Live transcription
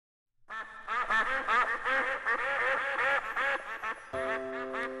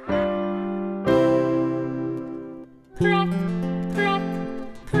Crack, crack,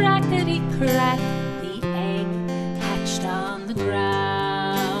 crackity crack, the egg hatched on the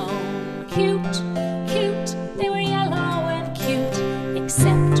ground. Cute, cute, they were yellow and cute,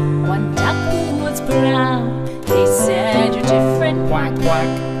 except one duck who was brown. They said, "You're different, quack, quack.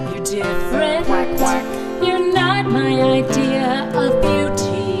 You're different, quack, quack. You're not my idea of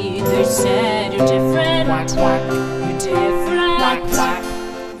beauty." They said, "You're different, quack, quack. You're different, quack, quack.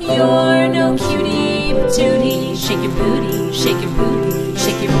 You're no cutie-patootie. Shake your booty, shake your booty,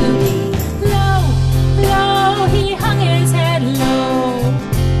 shake your booty." Low, low, he hung his head low,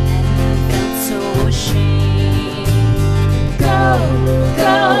 and he felt so ashamed. Go,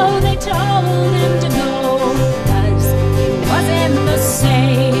 go, they told him to go, 'cause he wasn't the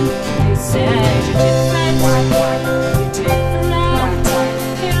same. They said, "You're different, quack, quack. You're different, quack.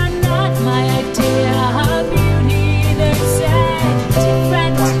 You're not my idea of beauty." They said, "You're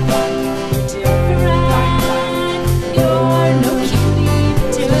different, quack, quack. You're different. You're no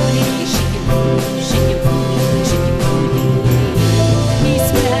cutie-patootie. Shake your booty, shake your booty, shake your booty." He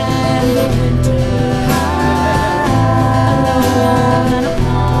spent the winter alone on a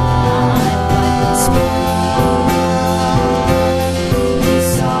pond, but in spring he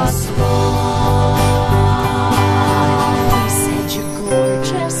saw a swan. He said, "You're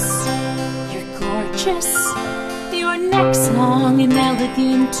gorgeous, you're gorgeous. Your neck's long and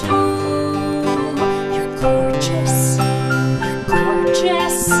elegant too.